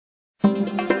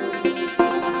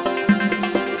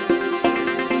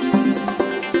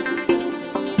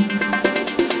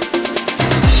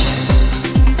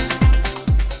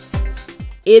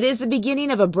It is the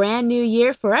beginning of a brand new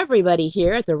year for everybody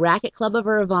here at the Racquet Club of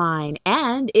Irvine,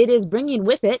 and it is bringing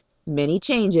with it many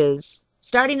changes.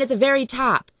 Starting at the very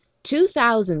top,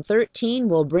 2013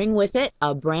 will bring with it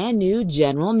a brand new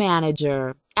general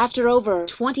manager. After over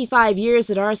 25 years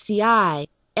at RCI,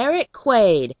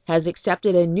 RACQUET has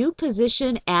accepted a new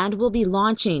position and will be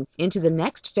launching into the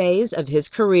next phase of his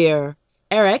career.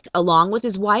 Eric, along with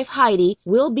his wife Heidi,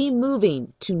 will be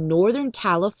moving to Northern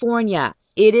California.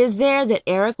 It is there that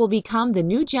Eric will become the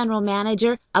new general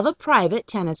manager of a private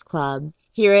tennis club.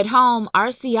 Here at home,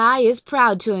 RCI is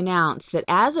proud to announce that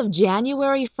as of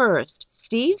January 1st,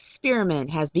 Steve Spearman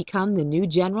has become the new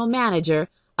general manager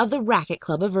of the Racquet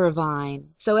Club of Irvine.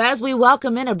 So as we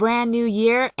welcome in a brand new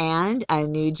year and a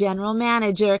new general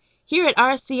manager, here at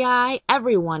RCI,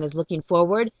 everyone is looking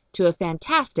forward to a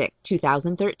fantastic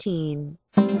 2013.